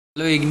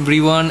Hello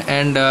everyone,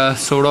 and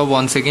Saurabh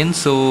once again.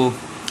 So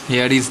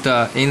here is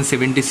the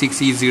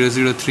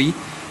N76003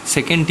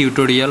 second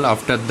tutorial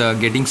after the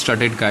getting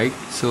started guide.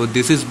 So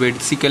this is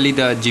basically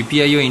the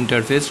GPIO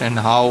interface and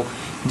how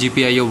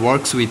GPIO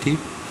works with it.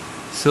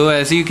 So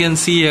as you can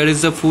see, here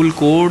is the full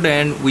code,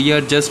 and we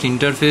are just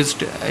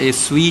interfaced a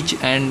switch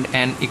and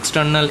an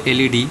external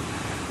LED.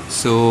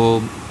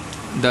 So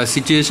the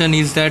situation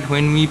is that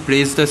when we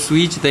press the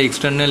switch, the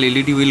external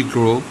LED will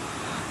grow,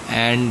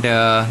 and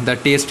the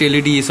test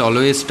LED is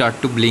always start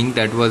to blink.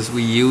 That was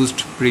we used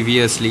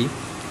previously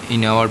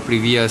in our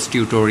previous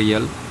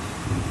tutorial.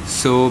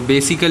 So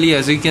basically,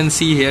 as you can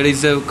see, here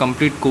is a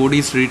complete code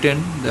is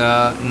written.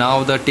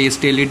 Now the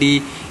test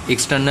LED,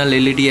 external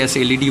LED as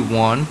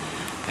LED1,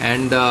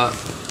 and the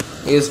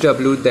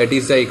SW, that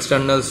is the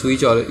external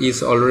switch,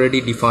 is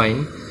already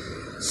defined.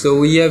 So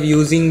we are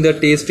using the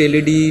test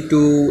LED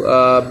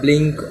to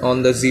blink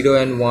on the 0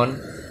 and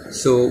 1,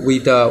 so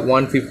with a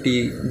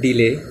 150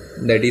 delay.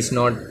 That is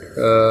not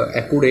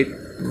accurate,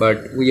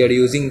 but we are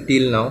using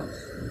till now.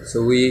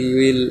 So we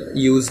will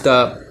use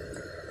the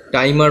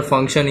timer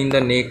function in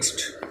the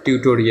next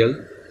tutorial.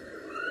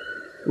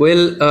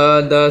 Well,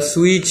 the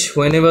switch,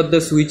 whenever the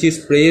switch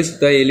is pressed,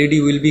 the LED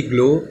will be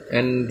glow,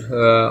 and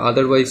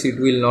otherwise it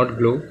will not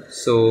glow,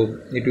 so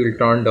it will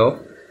turned off.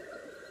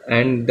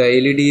 And the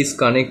LED is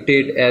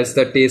connected as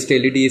the test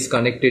LED is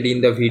connected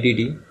in the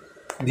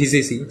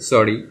VCC,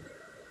 sorry.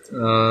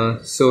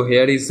 So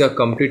here is the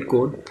complete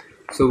code.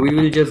 So we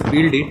will just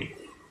build it,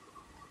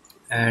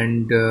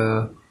 and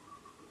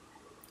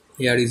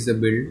here is the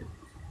build.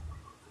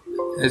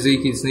 As you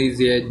can see,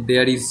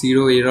 there is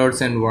 0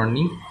 errors and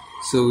warning.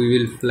 So we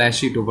will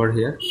flash it over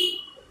here.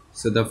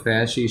 So the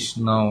flash is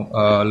now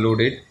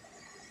loaded.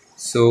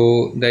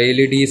 So the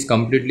LED is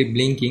completely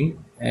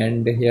blinking,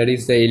 and here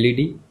is the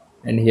LED,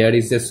 and here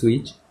is the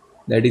switch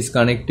that is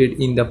connected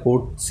in the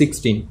port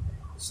 16.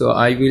 So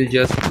I will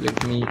just,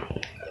 let me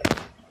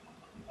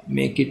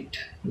make it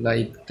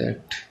like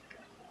that.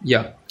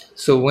 Yeah,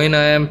 so when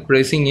I am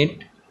pressing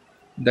it,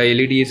 the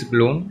LED is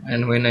blown,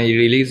 and when I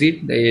release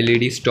it, the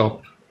LED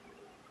stopped.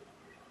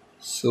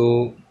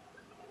 So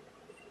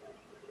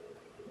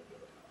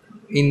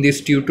in this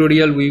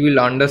tutorial we will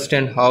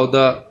understand how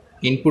the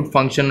input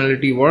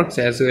functionality works,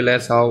 as well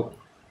as how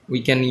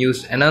we can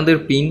use another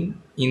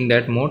pin in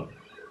that mode.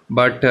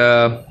 But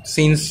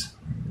since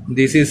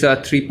this is a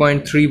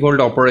 3.3 volt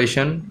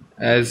operation,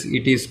 as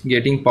it is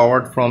getting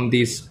powered from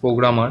this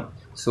programmer,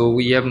 so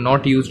we have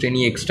not used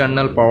any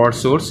external power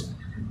source.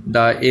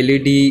 The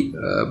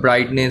LED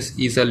brightness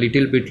is a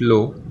little bit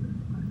low.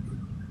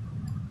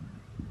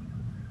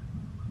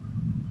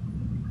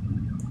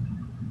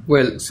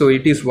 Well, so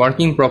it is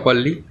working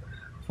properly.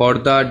 For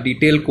the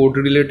detailed code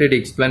related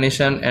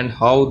explanation and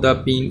how the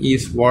pin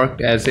is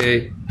worked as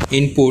a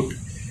input,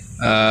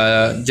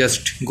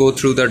 just go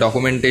through the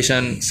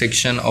documentation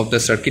section of the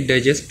circuit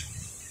digest.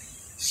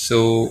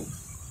 So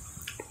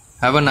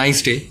have a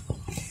nice day.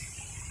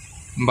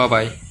 Bye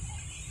bye.